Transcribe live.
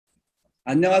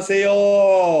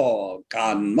안녕하세요.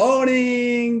 Good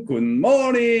morning. Good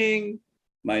morning.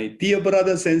 My dear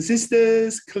brothers and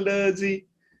sisters, clergy,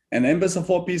 and Ambassador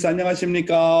for Peace.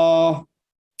 안녕하십니까?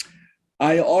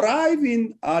 I arrived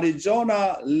in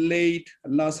Arizona late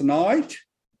last night.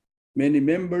 Many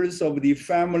members of the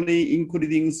family,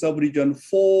 including Sub-Region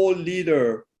 4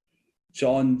 leader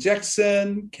John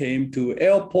Jackson, came to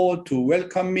airport to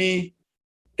welcome me.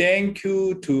 Thank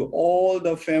you to all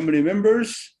the family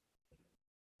members.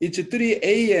 It's 3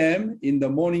 a.m. in the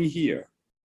morning here.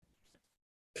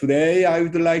 Today, I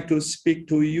would like to speak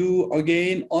to you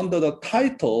again under the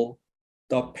title,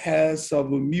 The Path of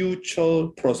Mutual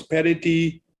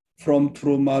Prosperity from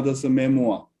True Mother's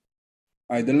Memoir.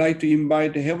 I'd like to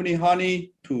invite Heavenly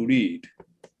Honey to read.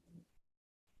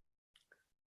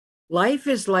 Life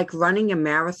is like running a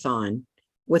marathon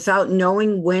without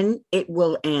knowing when it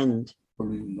will end.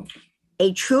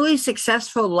 A truly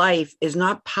successful life is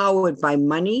not powered by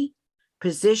money,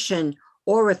 position,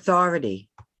 or authority.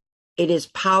 It is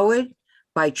powered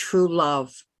by true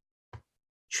love.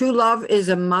 True love is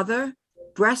a mother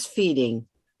breastfeeding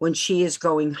when she is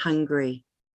going hungry.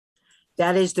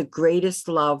 That is the greatest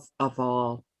love of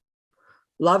all.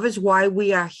 Love is why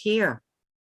we are here,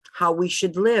 how we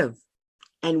should live,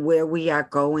 and where we are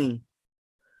going.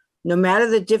 No matter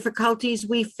the difficulties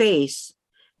we face,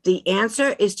 the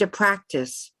answer is to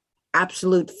practice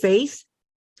absolute faith,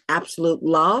 absolute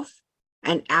love,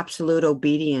 and absolute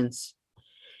obedience.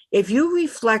 If you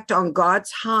reflect on God's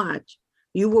heart,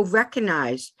 you will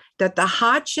recognize that the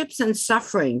hardships and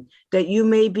suffering that you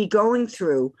may be going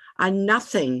through are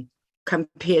nothing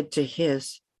compared to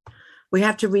His. We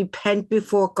have to repent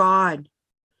before God.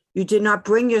 You did not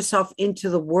bring yourself into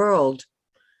the world.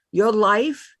 Your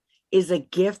life is a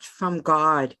gift from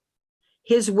God.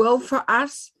 His will for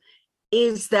us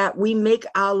is that we make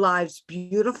our lives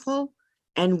beautiful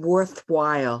and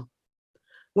worthwhile.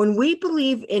 When we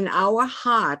believe in our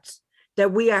hearts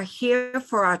that we are here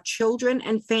for our children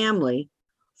and family,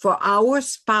 for our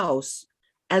spouse,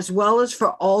 as well as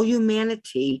for all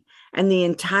humanity and the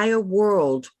entire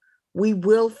world, we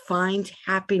will find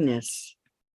happiness.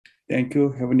 Thank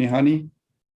you, Heavenly Honey.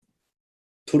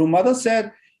 True Mother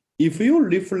said, if you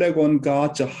reflect on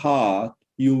God's heart,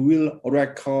 you will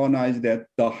recognize that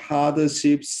the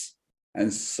hardships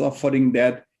and suffering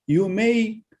that you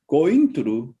may going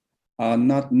through are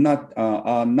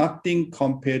nothing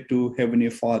compared to Heavenly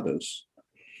Father's.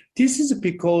 This is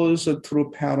because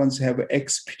true parents have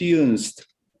experienced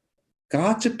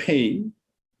God's pain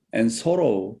and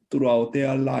sorrow throughout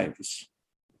their lives.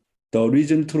 The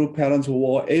reason true parents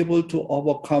were able to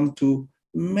overcome to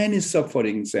many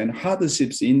sufferings and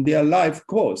hardships in their life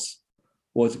course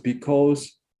was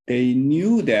because they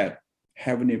knew that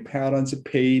Heavenly Parents'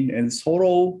 pain and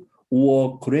sorrow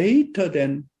were greater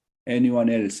than anyone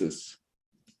else's.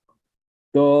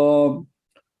 The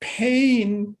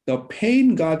pain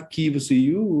God gives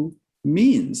you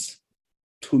means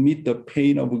to meet the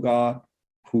pain of God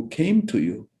who came to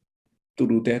you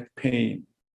through that pain.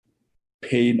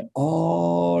 Pain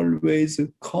always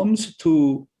comes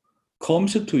to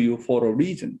you for a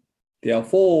reason.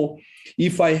 Therefore,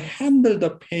 if I handle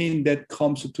the pain that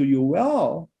comes to you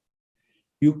well,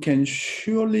 you can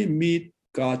surely meet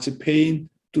God's pain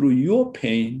through your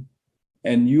pain,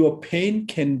 and your pain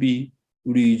can be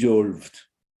resolved.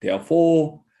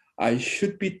 Therefore, I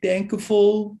should be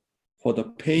thankful for the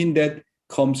pain that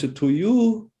comes to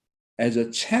you as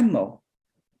a channel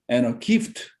and a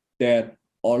gift that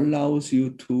allows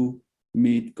you to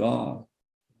meet God.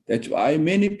 That's why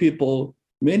many people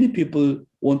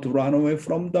want to run away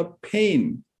from the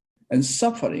pain and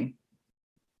suffering.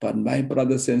 But my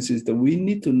brothers and sisters, we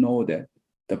need to know that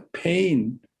the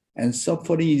pain and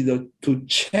suffering is the to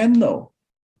channel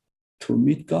to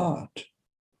meet God.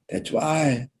 That's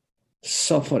why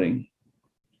suffering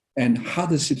and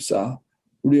hardships are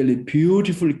really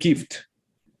beautiful gift.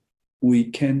 We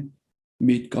can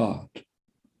meet God.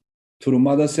 True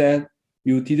Mother said,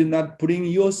 you did not bring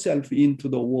yourself into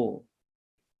the world.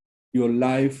 Your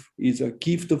life is a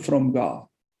gift from God.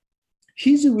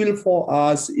 His will for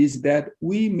us is that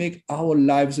we make our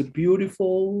lives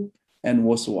beautiful and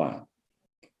worthwhile.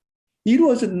 It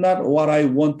was not what I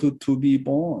wanted to be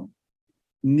born.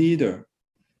 Neither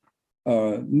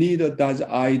does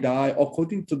I die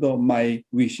according to my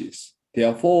wishes.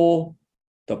 Therefore,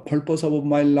 the purpose of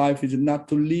my life is not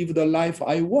to live the life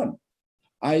I want.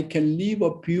 I can live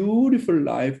a beautiful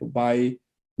life by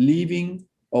living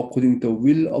according to the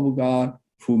will of God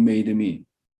who made me.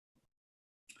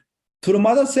 True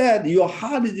Mother said, your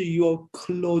heart is your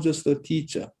closest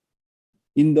teacher.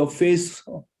 In the face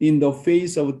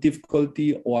of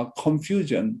difficulty or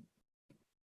confusion,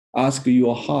 ask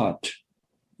your heart,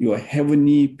 your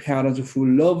heavenly parents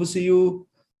who loves you,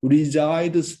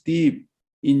 resides deep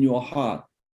in your heart.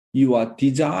 You are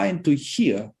designed to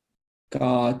hear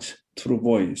God's true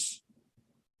voice.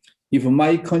 If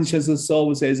my conscience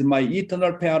serves as my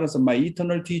eternal parents, my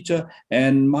eternal teacher,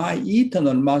 and my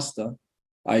eternal master,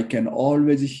 I can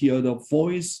always hear the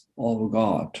voice of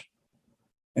God.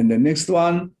 And the next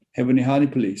one, Heavenly Honey,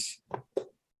 please.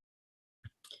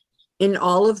 In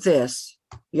all of this,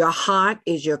 your heart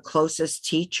is your closest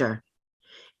teacher.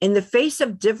 In the face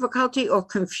of difficulty or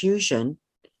confusion,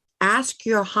 ask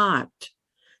your heart.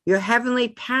 Your heavenly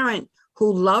parent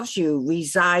who loves you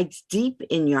resides deep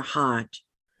in your heart.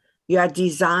 You are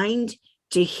designed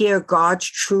to hear God's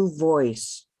true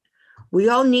voice. We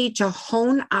all need to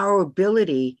hone our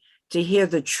ability to hear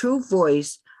the true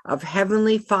voice of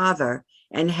Heavenly Father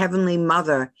and Heavenly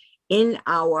Mother in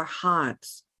our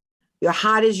hearts. Your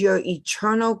heart is your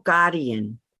eternal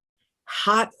guardian.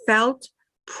 Heartfelt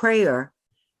prayer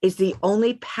is the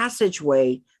only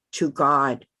passageway to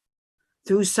God.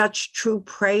 Through such true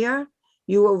prayer,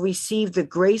 you will receive the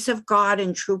grace of God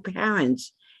and true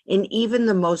parents in even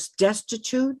the most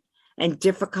destitute and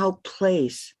difficult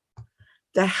place.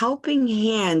 The helping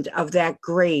hand of that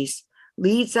grace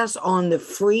leads us on the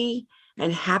free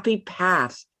and happy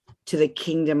path to the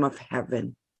kingdom of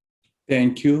heaven.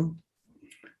 Thank you.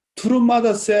 True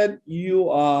Mother said, you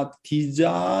are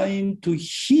designed to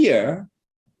hear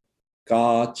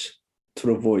God's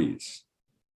true voice.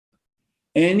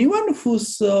 Anyone who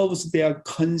serves their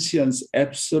conscience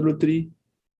absolutely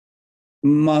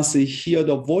must hear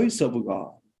the voice of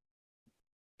God,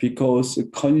 because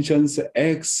conscience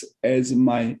acts as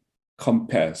my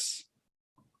compass.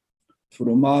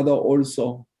 True Mother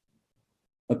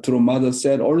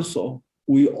said also,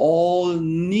 we all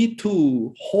need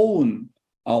to hone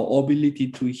our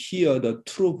ability to hear the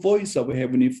true voice of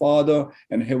Heavenly Father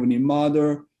and Heavenly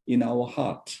Mother in our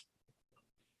heart.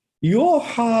 Your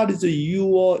heart is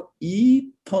your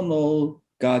eternal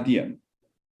guardian.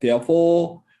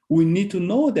 Therefore, we need to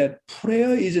know that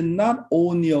prayer is not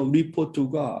only a report to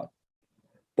God,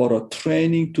 but a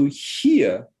training to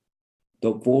hear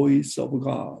the voice of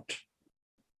God.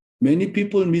 Many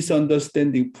people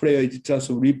misunderstanding prayer is just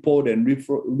a report and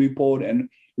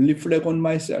reflect on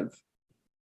myself.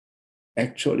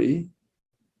 Actually,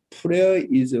 prayer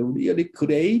is a really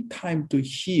great time to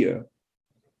hear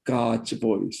God's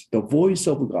voice, the voice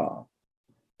of God.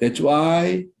 That's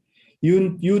why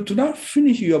you do not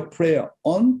finish your prayer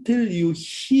until you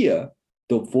hear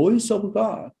the voice of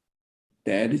God.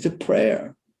 That is a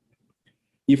prayer.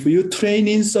 If you train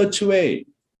in such a way,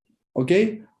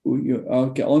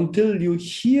 until you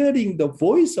hearing the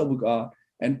voice of God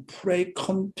and pray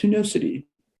continuously,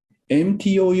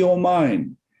 empty your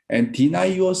mind and deny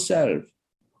yourself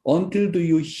until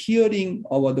you hearing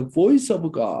about the voice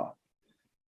of God.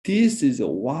 This is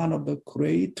one of the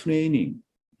great training,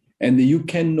 and you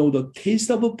can know the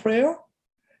taste of a prayer,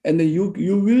 and then you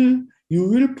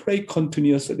will pray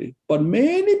continuously. But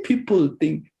many people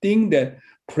think that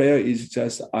prayer is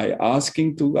just I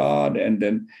asking to God, and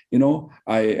then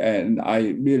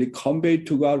I really convey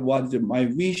to God what my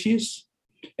wishes,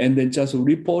 and then just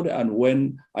report on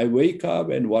when I wake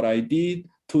up and what I did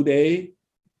today.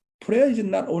 Prayer is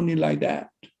not only like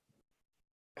that.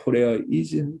 Prayer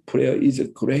is a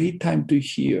great time to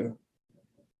hear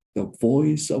the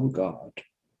voice of God.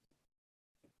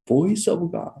 Voice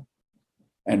of God.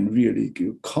 And really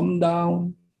you come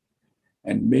down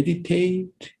and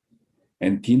meditate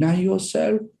and deny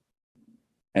yourself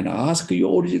and ask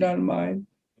your original mind.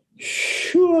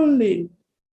 Surely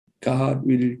God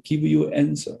will give you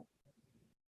answer.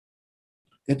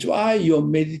 That's why your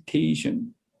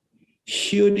meditation,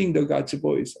 hearing the God's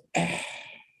voice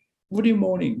every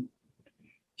morning,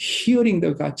 hearing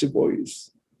the God's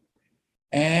voice,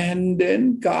 and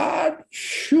then God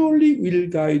surely will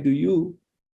guide you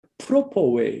proper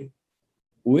way,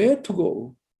 where to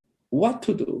go, what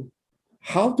to do,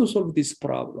 how to solve these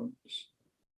problems.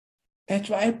 That's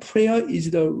why prayer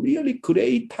is the really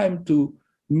great time to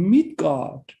meet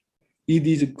God. It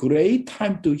is a great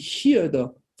time to hear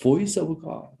the voice of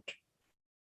God.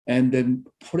 And then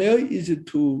prayer is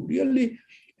to really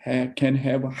can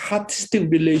have a heart-stick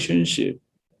relationship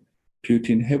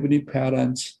between Heavenly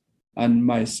Parents and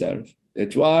myself.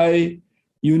 That's why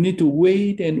you need to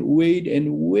wait and wait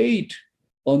and wait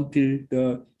until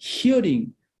the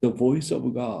hearing the voice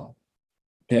of God.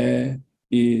 That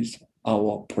is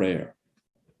our prayer.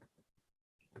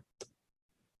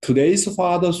 Today's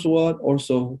Father's Word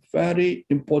also very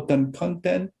important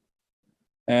content.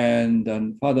 And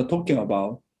then Father talking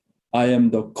about, I am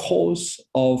the cause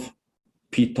of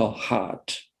Peter's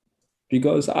heart.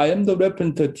 because I am the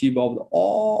representative of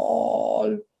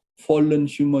all fallen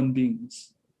human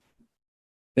beings.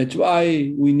 That's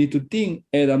why we need to think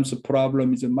Adam's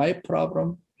problem is my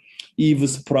problem,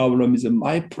 Eve's problem is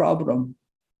my problem,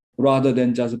 rather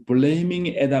than just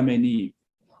blaming Adam and Eve,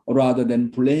 rather than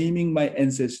blaming my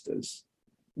ancestors.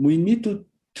 We need to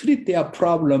treat their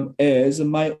problem as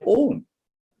my own.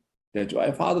 That's why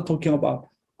Father talking about,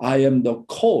 I am the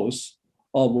cause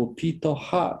of bitter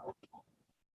heart.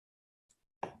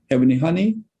 Heavenly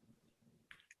honey?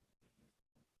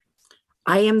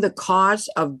 I am the cause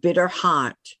of bitter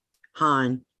heart,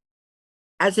 Han.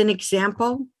 As an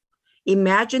example,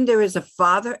 imagine there is a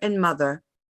father and mother,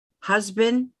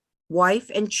 husband,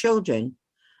 wife, and children,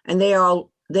 and they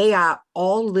are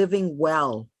all living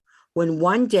well, when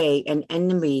one day an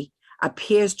enemy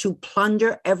appears to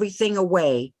plunder everything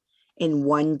away in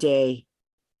one day.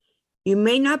 You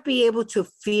may not be able to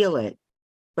feel it,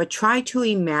 but try to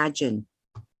imagine.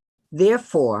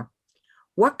 Therefore,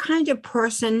 what kind of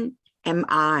person am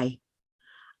I?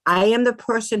 I am the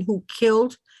person who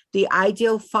killed the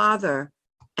ideal father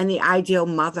and the ideal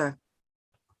mother.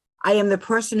 I am the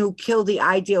person who killed the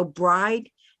ideal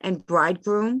bride and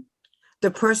bridegroom,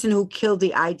 the person who killed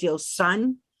the ideal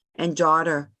son and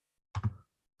daughter.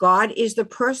 God is the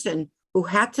person who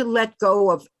had to let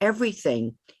go of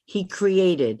everything he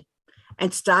created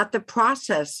and start the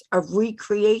process of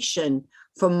recreation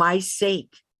for my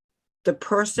sake, the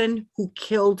person who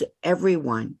killed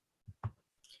everyone.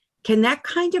 Can that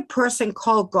kind of person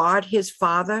call God his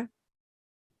father?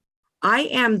 I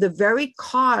am the very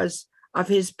cause of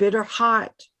his bitter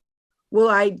heart. Will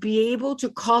I be able to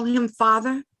call him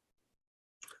father?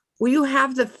 Will you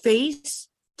have the face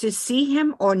to see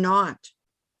him or not?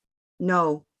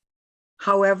 No.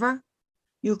 However,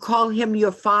 you call him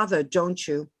your father, don't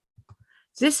you?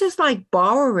 This is like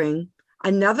borrowing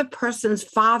another person's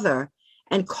father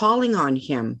and calling on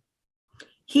him.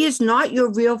 He is not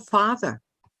your real father.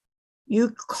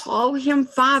 You call him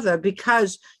father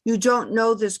because you don't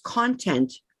know this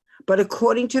content, but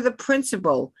according to the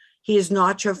principle, he is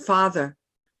not your father.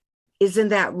 Isn't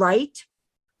that right?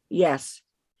 Yes.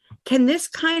 Can this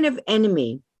kind of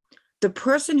enemy, the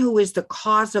person who is the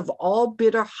cause of all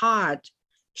bitter heart,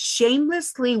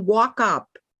 shamelessly walk up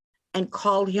and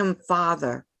call him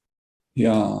father?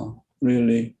 Yeah,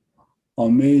 really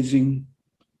amazing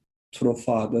through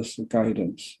Father's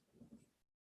guidance.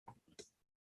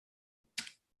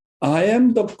 I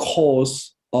am the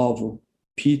cause of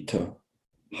bitter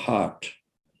heart,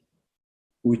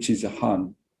 which is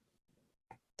Han.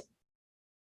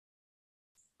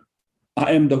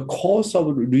 I am the cause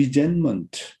of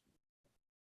resentment,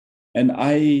 and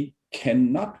I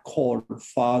cannot call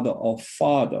Father a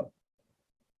father.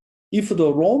 If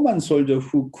the Roman soldier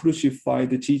who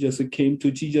crucified Jesus came to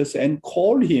Jesus and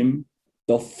called him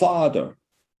the Father,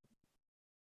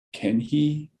 can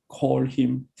he call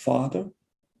him Father?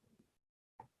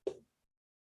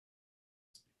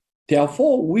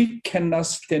 Therefore, we cannot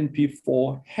stand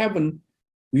before heaven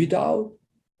without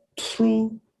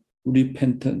true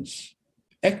repentance.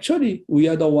 Actually, we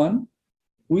are the one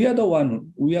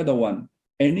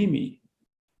enemy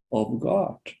of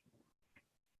God.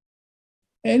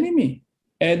 Enemy.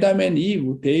 Adam and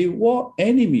Eve, they were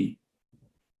enemy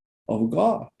of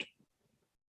God.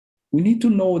 We need to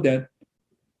know that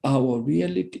our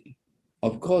reality.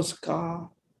 Of course, God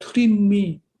treated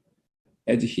me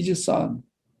as his son,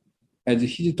 as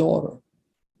his daughter.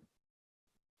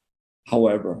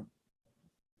 However,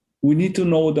 we need to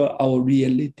know our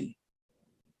reality.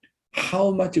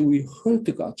 How much we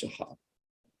hurt God's heart.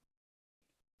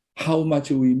 How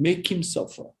much we make him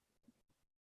suffer.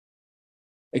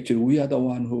 Actually, we are the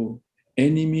one who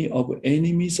enemy of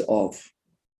enemies of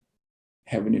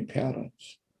Heavenly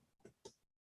Parents.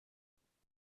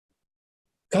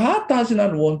 God does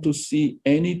not want to see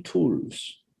any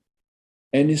tools,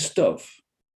 any stuff,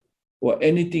 or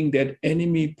anything that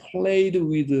enemy played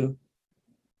with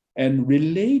and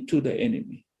relate to the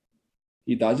enemy.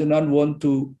 He does not want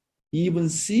to even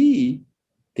see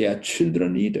their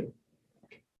children either.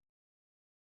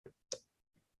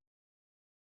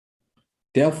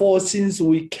 Therefore, since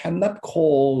we cannot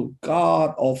call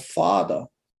God our Father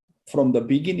from the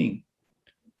beginning,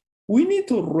 we need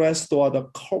to restore the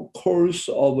course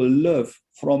of love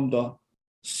from the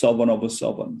servant of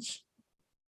servants.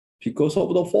 Because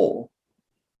of the fall,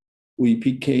 we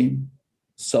became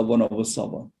servant of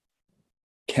servant.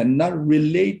 Cannot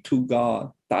relate to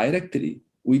God directly.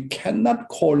 We cannot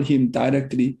call him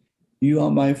directly, you are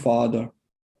my father,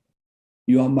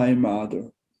 you are my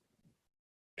mother.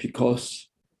 Because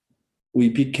we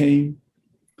became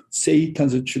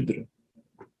Satan's children.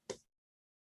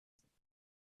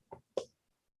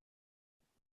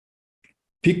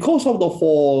 Because of the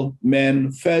fall,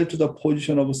 man fell to the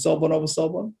position of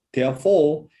servant.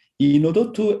 Therefore, in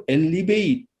order to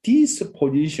elevate this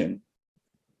position,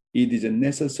 it is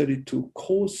necessary to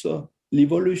cause a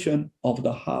revolution of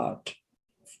the heart.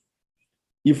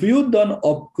 If you don't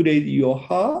upgrade your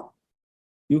heart,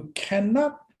 you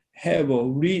cannot have a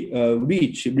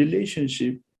rich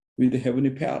relationship with the Heavenly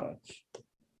Parents.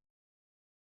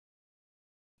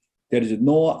 There is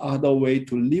no other way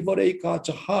to liberate God's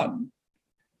heart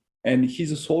and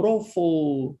his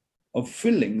sorrowful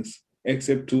feelings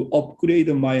except to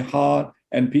upgrade my heart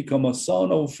and become a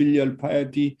son of filial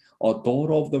piety or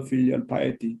daughter of the filial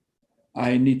piety.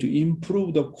 I need to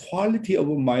improve the quality of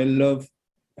my love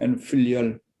and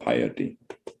filial piety.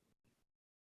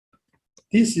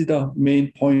 This is the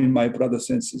main point, my brothers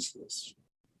and sisters.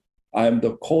 I am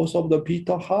the cause of the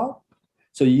bitter heart.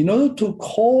 So in order to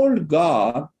call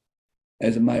God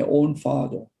as my own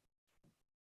father,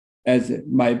 as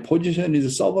my position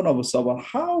is servant of a servant,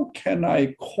 how can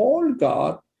I call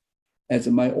God as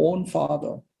my own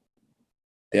father?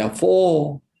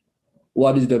 Therefore,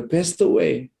 what is the best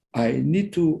way? I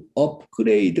need to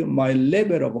upgrade my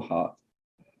level of heart.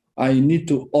 I need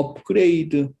to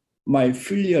upgrade my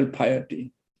filial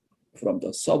piety from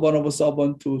the servant of a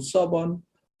servant to servant,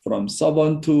 from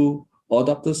servant to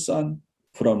adopted son,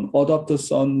 from adopted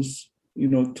sons,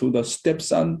 to the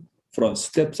stepson, from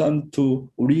stepson to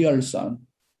real son,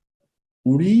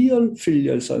 real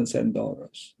filial sons and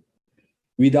daughters.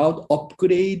 Without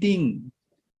upgrading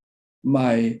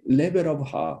my level of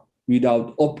heart,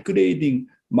 without upgrading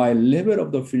my level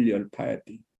of the filial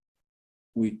piety,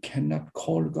 we cannot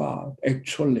call God.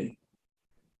 Actually,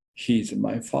 He is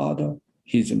my father,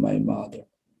 He is my mother.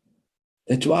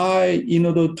 That's why, in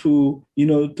order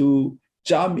to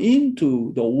jump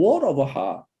into the world of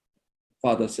heart,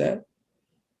 Father said,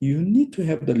 you need to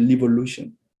have the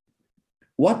revolution.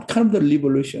 What kind of the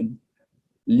revolution?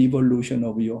 Revolution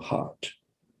of your heart.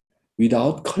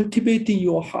 Without cultivating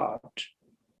your heart,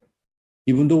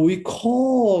 even though we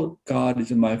call God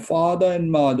is my father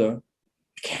and mother,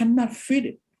 cannot feel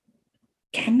it.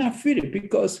 Cannot feel it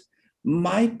because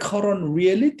my current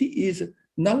reality is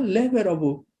not level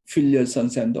of filial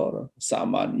sons and daughters.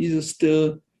 Someone is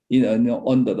still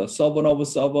under the servant of a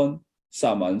servant.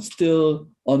 Someone still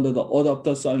under the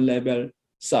adopted son level.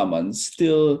 Someone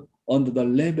still under the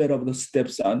level of the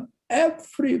stepson.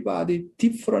 Everybody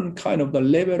different kind of the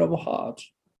level of heart.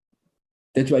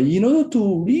 That's why in order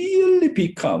to really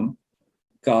become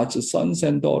God's sons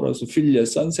and daughters, filial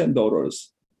sons and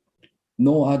daughters,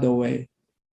 no other way.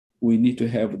 We need to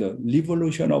have the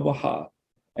revolution of our heart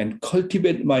and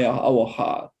cultivate our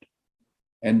heart.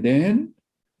 And then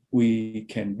we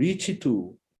can reach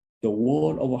to the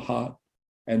world of our heart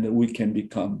and we can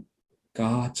become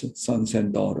God's sons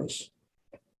and daughters.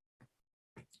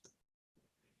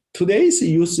 Today's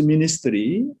youth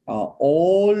ministry,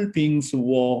 all beings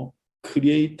were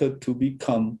created to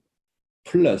become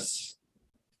plus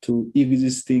to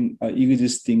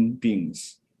existing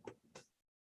beings.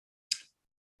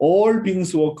 All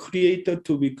beings were created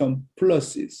to become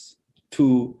pluses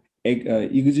to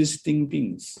existing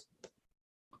beings.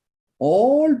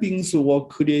 All beings were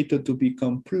created to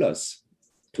become plus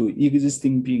to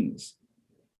existing beings.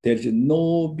 There is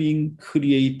no being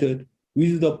created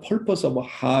with the purpose of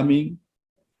harming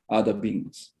other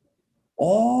beings.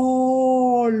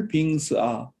 All beings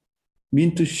are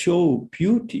meant to show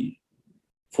beauty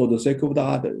for the sake of the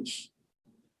others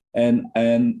and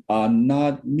are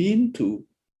not meant to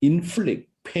inflict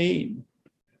pain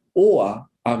or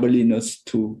ugliness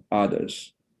to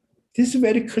others. This is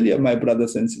very clear, my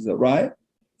brothers and sisters, right?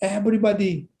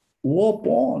 Everybody were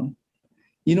born,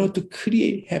 to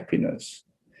create happiness,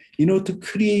 to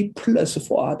create plus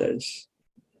for others.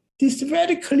 This is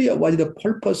very clear what is the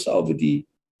purpose of the,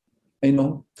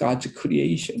 God's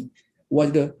creation,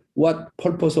 what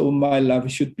purpose of my life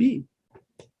should be.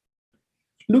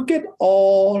 Look at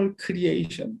all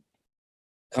creation.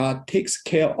 God takes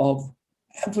care of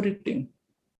everything.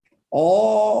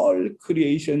 All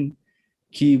creation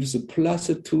gives plus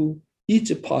to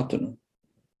each partner.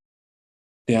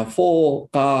 Therefore,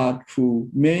 God, who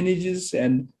manages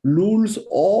and rules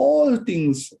all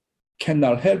things,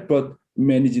 cannot help but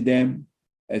manage them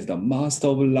as the master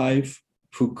of life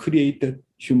who created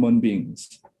human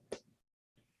beings.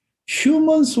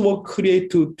 Humans were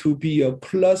created to be a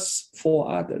plus for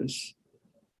others.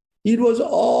 It was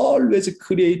always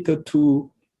created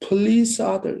to please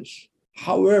others.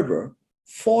 However,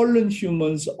 fallen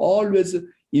humans always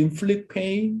inflict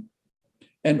pain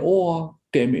and or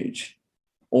damage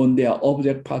on their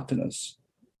object partners.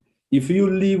 If you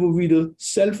live with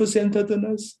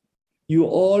self-centeredness, you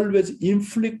always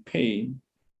inflict pain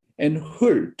and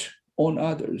hurt on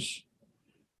others.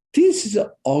 This is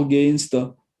against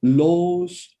the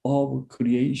laws of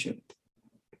creation.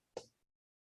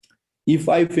 If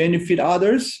I benefit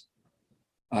others,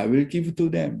 I will give to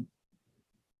them.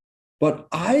 But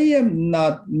I am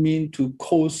not meant to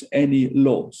cause any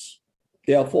loss.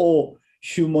 Therefore,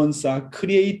 humans are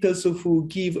creators who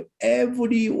give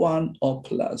everyone a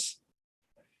plus.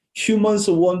 Humans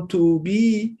want to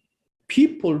be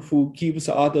people who gives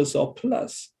others a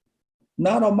plus,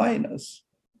 not a minus.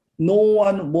 No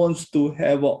one wants to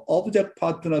have an object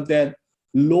partner that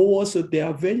lowers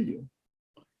their value.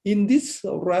 In this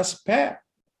respect,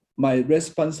 my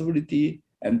responsibility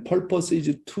and purpose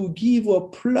is to give a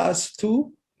plus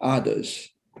to others.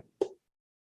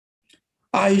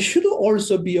 I should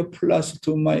also be a plus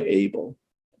to my able,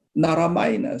 not a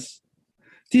minus.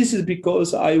 This is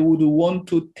because I would want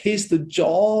to taste the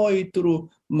joy through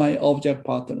my object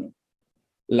partner.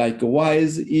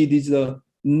 Likewise, it is the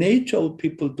nature of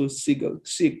people to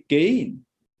seek gain.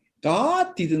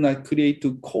 God did not create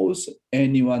to cause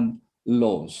anyone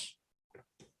loss.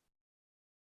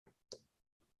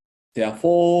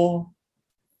 Therefore,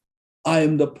 I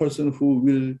am the person who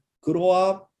will grow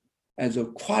up as a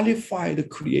qualified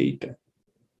creator.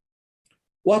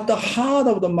 What the heart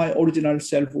of my original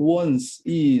self wants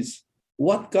is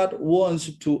what God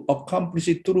wants to accomplish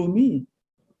through me.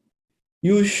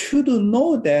 You should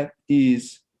know that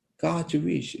is God's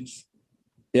wishes.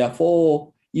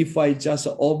 Therefore, if I just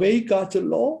obey God's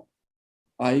law,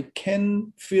 I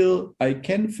can feel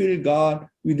God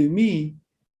with me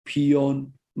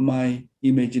beyond my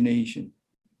imagination.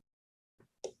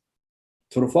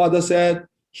 So the Father said,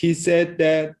 he said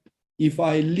that if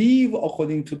I live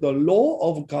according to the law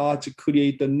of God's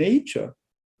created nature,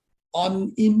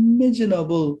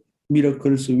 unimaginable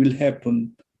miracles will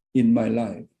happen in my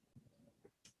life.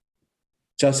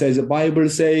 Just as the Bible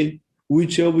says,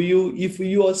 which of you, if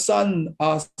your son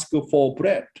asks for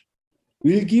bread,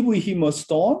 will give him a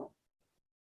stone?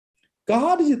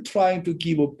 God is trying to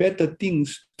give better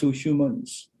things to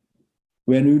humans.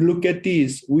 When we look at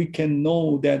this, we can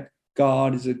know that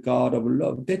God is a God of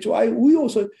love. That's why we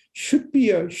also should be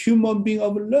a human being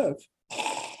of love,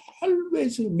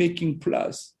 always making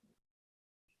plus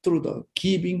through the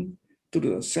giving,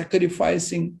 through the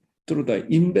sacrificing, through the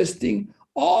investing,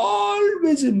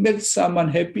 always make someone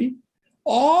happy.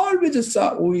 Always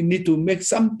we need to make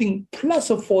something plus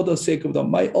for the sake of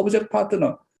my object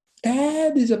partner.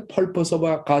 That is the purpose of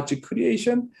our God's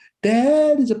creation.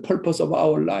 That is the purpose of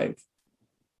our life.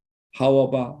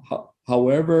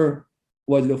 However,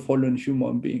 was the fallen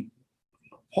human being.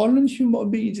 Fallen human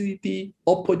being is the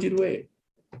opposite way.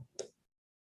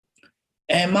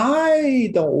 Am I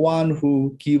the one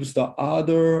who gives the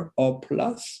other a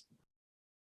plus?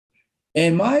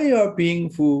 Am I a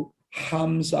being who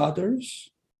harms others?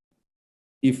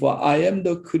 If I am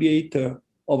the creator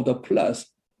of the plus,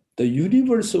 the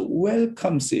universe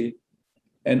welcomes it,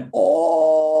 and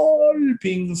all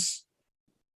beings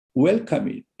welcome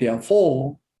it.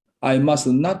 Therefore, I must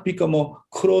not become a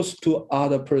cross to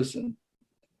other person.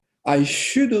 I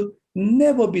should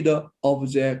never be the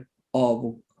object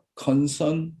of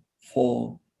concern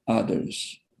for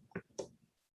others.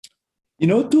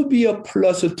 In order to be a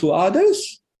plus to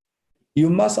others,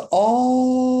 you must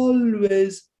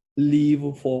always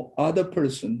live for other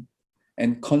person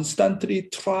and constantly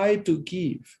try to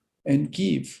give and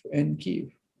give and give.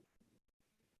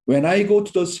 When I go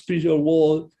to the spiritual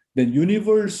world, the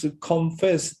universe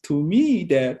confess to me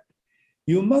that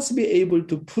you must be able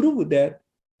to prove that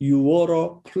you are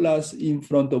a plus in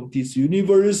front of this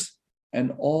universe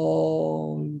and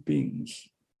all beings,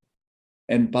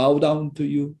 and bow down to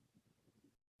you.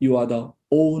 You are the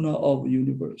owner of the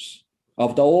universe.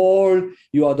 After all,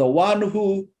 you are the one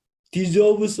who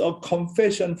deserves a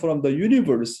confession from the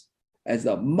universe as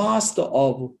the master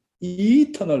of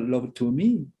eternal love to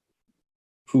me,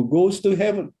 who goes to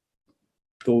heaven.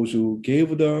 Those who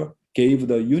gave the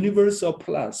universe a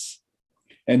plus,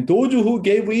 and those who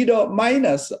gave it a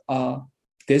minus are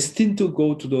destined to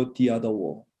go to the other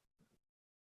world.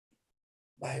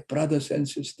 My brothers and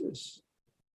sisters,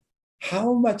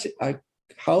 how much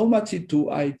do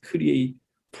I create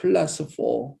plus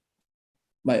for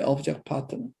my object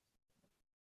partner?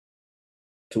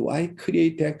 Do I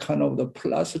create that kind of the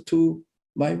plus to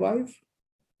my wife,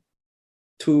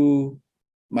 to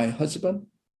my husband,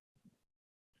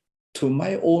 to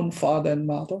my own father and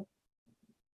mother,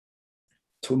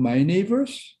 to my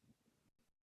neighbors,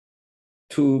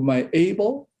 to my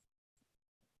able,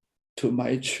 to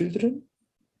my children?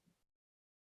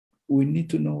 We need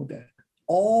to know that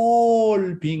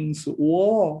all beings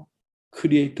were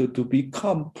created to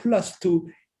become plus to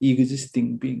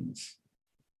existing beings.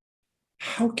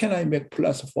 How can I make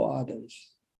plus for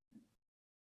others?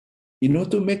 In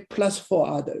order to make plus for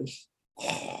others,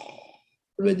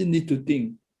 already need to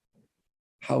think,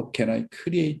 how can I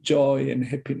create joy and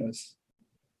happiness?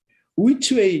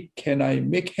 Which way can I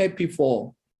make happy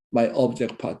for my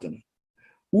object partner?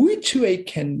 Which way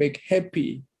can make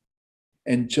happy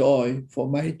and joy for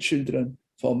my children,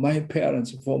 for my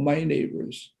parents, for my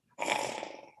neighbors?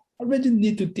 Already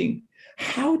need to think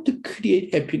how to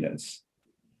create happiness.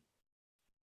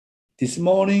 This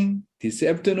morning, this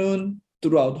afternoon,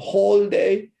 throughout the whole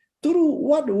day, through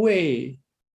what way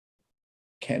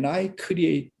can I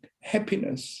create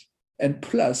happiness and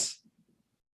plus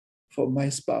for my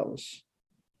spouse?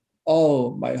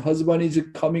 Oh, my husband is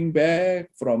coming back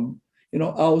from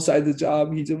outside the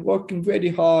job. He's working very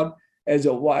hard as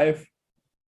a wife.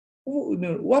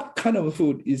 What kind of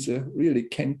food is really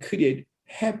can create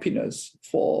happiness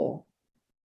for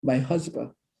my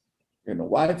husband?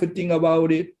 Wife think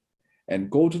about it and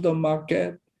go to the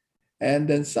market, and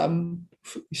then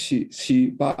she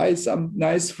buys some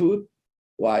nice food.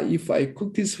 Why? If I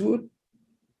cook this food,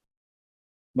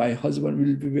 my husband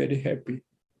will be very happy.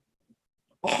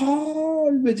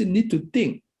 Always need to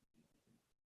think,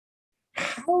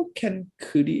 how can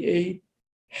create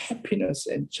happiness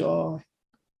and joy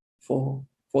for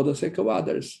the sake of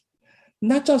others?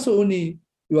 Not just only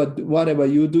whatever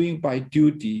you're doing by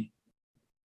duty,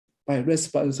 by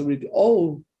responsibility.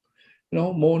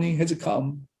 Morning has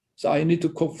come, so I need to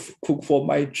cook for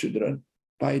my children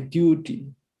by duty.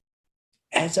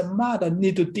 As a mother,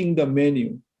 need to think the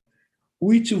menu.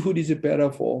 Which food is better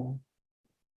for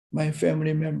my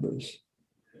family members?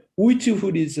 Which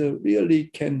food is really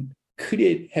can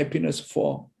create happiness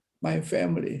for my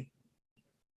family?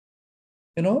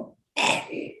 We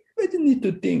need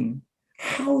to think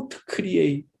how to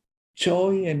create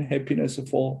joy and happiness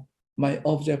for my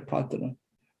object partner.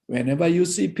 Whenever you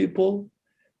see people,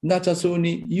 not just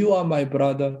only you are my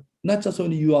brother, not just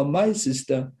only you are my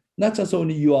sister, not just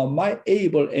only you are my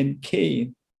Abel and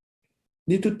Cain,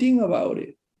 need to think about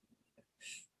it.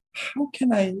 How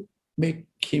can I make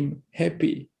him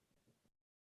happy?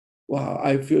 Wow,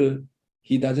 I feel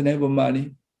he doesn't have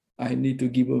money. I need to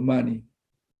give him money.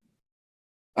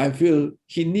 I feel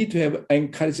he needs to have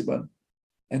encouragement,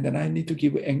 and then I need to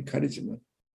give encouragement.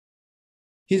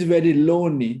 He's very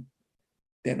lonely,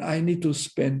 then I need to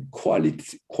spend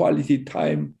quality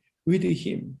time with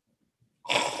him.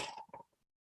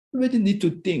 We need to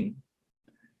think.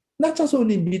 Not just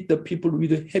only meet the people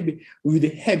with a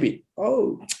habit.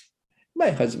 Oh, my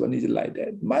husband is like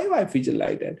that. My wife is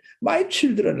like that. My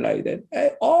children like that.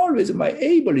 My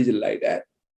Abel is like that.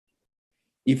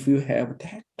 If you have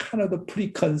that kind of the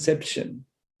preconception,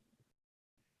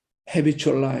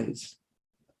 habitualized,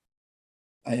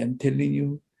 I am telling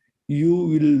you, you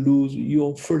will lose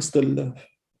your first love.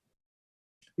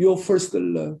 Your first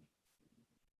love.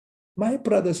 My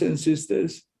brothers and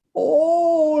sisters,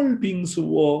 all beings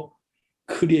were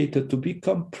created to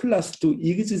become plus to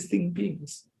existing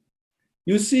beings.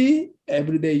 You see,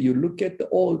 every day you look at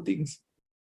all things,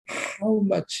 how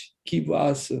much give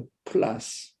us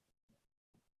plus,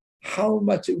 how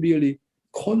much really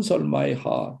console my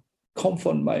heart,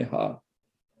 comfort my heart.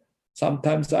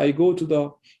 Sometimes I go to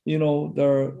the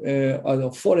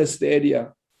forest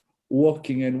area,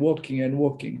 walking,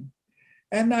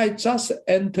 and I just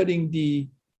entering the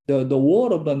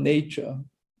world of the nature.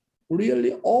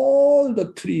 Really, all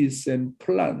the trees and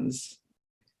plants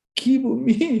give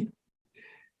me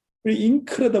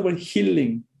incredible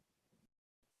healing.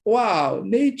 Wow,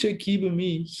 nature give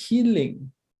me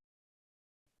healing.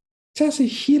 Just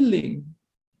healing.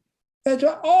 That's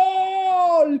why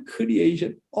all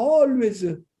creation always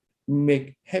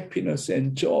make happiness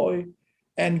and joy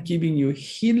and giving you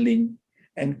healing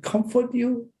and comfort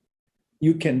you.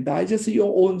 You can digest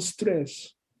your own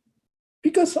stress.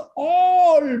 Because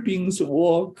all beings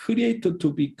were created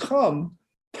to become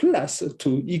plus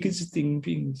to existing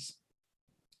beings.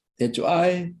 That's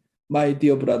why, my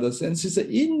dear brothers and sisters,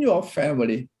 in your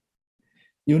family,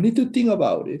 you need to think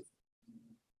about it.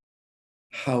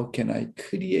 How can I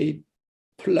create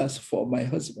plus for my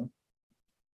husband?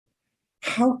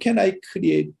 How can I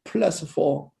create plus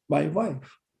for my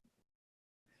wife?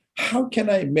 How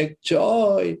can I make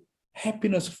joy,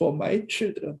 happiness for my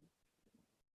children?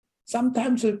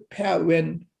 Sometimes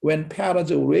when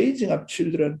parents are raising up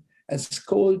children and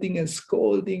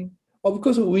scolding, of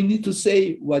course we need to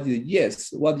say what is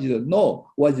yes, what is no,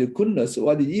 what is goodness,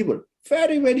 what is evil.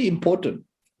 Very, very important.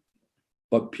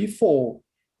 But before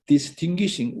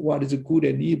distinguishing what is good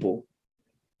and evil,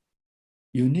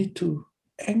 you need to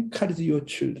encourage your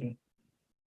children.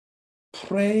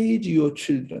 Praise your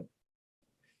children.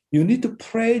 You need to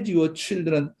praise your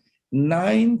children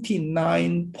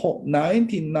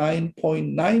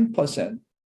 99.9%.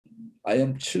 I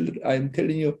am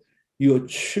telling you, your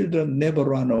children never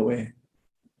run away.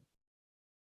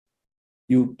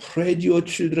 You praise your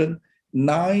children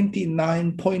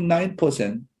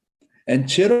 99.9%, and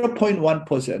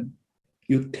 0.1%,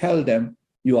 you tell them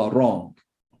you are wrong.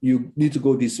 You need to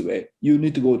go this way. You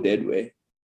need to go that way.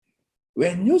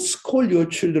 When you scold your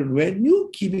children, when you're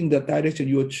giving the direction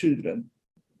to your children,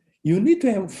 you need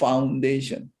to have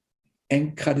foundation,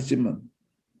 encouragement,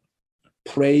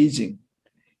 praising,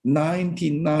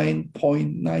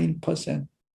 99.9%.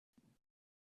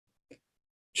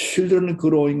 Children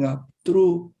growing up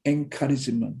through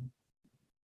encouragement,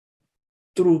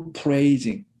 through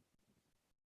praising.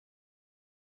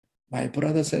 My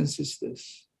brothers and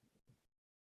sisters,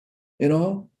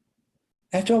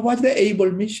 actually, what's the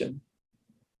Abel mission?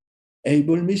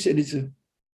 Abel mission is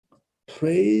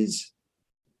praise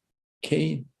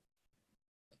Cain.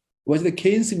 What's the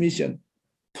Cain's mission?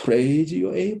 Praise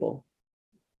your Abel.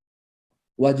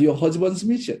 What's your husband's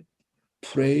mission?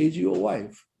 Praise your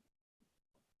wife.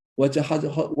 What's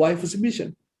your wife's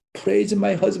mission? Praise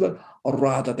my husband,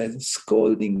 rather than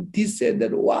scolding this and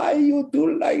that. Why you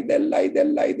do like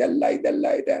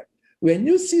that? When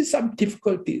you see some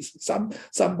difficulties,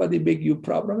 somebody make you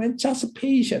problem, and just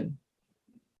patient,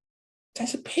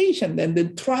 and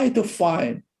then try to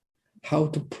find how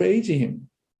to praise him,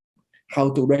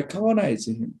 how to recognize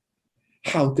him,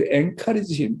 how to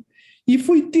encourage him. If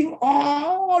we think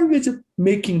always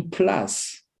making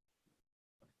plus,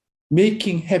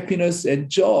 making happiness and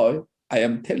joy, I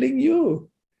am telling you,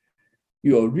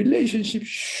 your relationship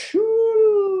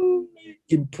should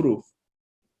improve.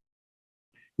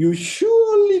 You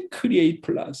surely create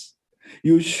plus.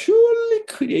 You surely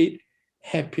create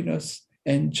happiness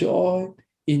and joy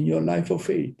in your life of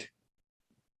faith.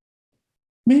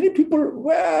 Many people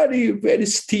are very, very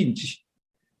stingy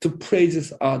to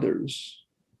praise others.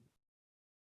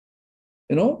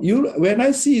 When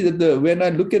I see when I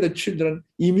look at the children,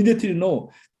 immediately know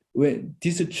when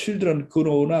these children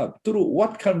grown up through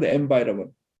what kind of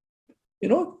environment.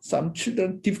 Some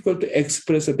children difficult to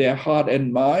express their heart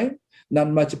and mind, not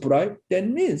much bright. That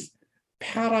means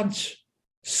parents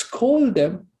scold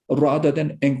them rather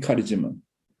than encouragement.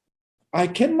 I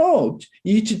can know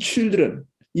each children.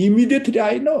 Immediately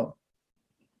I know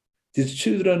these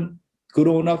children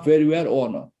grown up very well or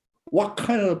not. What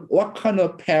kind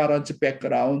of parents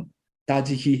background does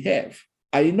he have?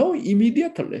 I know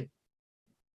immediately.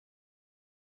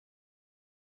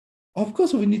 Of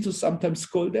course, we need to sometimes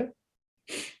scold them.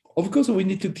 Of course, we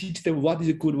need to teach them what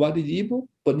is good, what is evil.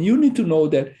 But you need to know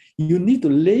that you need to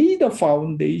lay the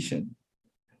foundation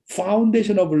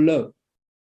of love.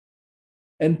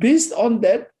 And based on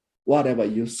that, whatever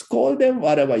you scold them,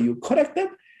 whatever you correct them,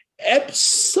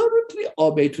 absolutely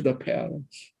obey to the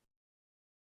parents.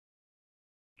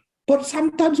 But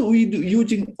sometimes we do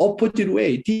using opposite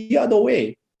way, the other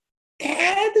way.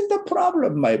 That is the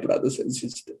problem, my brothers and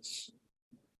sisters.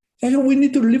 So we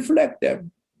need to reflect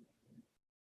them.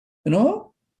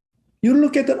 You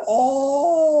look at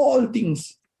all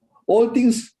things,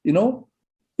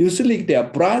 you select their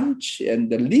branch and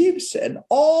the leaves and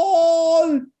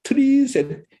all trees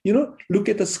and, look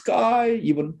at the sky,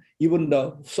 even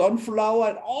the sunflower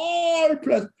and all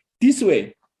plants this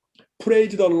way.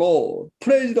 Praise the Lord,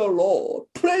 praise the Lord,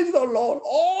 praise the Lord.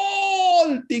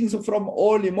 All things from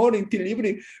early morning till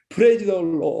evening. Praise the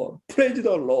Lord, praise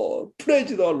the Lord, praise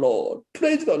the Lord,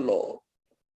 praise the Lord.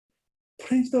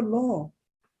 Praise the Lord.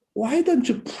 Why don't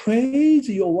you praise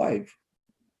your wife?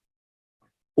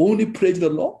 Only praise the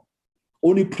Lord?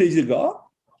 Only praise God?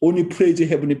 Only praise the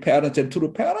heavenly parents and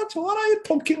true parents? What are you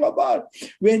talking about?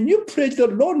 When you praise the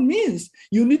Lord means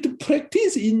you need to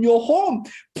practice in your home.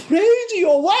 Praise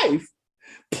your wife.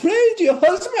 Praise your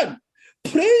husband.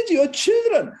 Praise your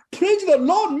children. Praise the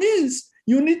Lord means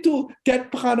you need to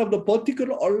get part of the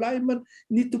particular alignment,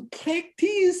 need to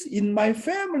practice in my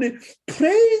family.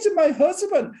 Praise my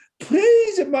husband.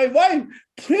 Praise my wife.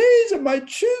 Praise my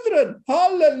children.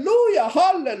 Hallelujah,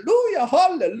 hallelujah,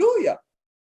 hallelujah.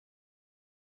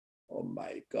 Oh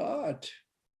my God.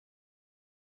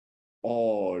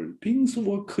 All beings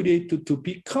were created to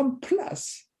become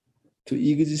plus to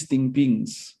existing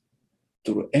beings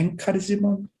through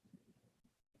encouragement,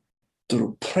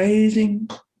 through praising,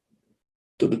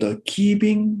 through the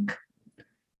giving,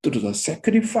 through the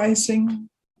sacrificing,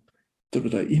 through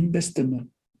the investment.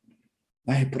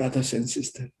 My brothers and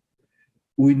sisters,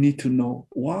 we need to know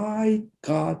why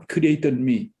God created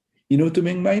me. To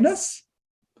make minus?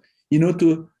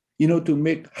 to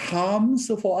make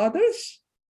harms for others?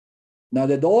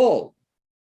 Not at all.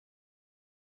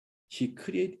 He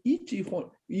created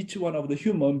each one of the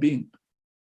human being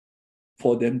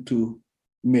for them to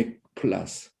make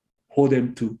plus, for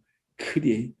them to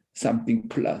create something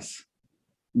plus,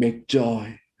 make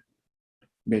joy,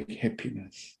 make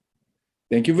happiness.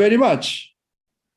 Thank you very much.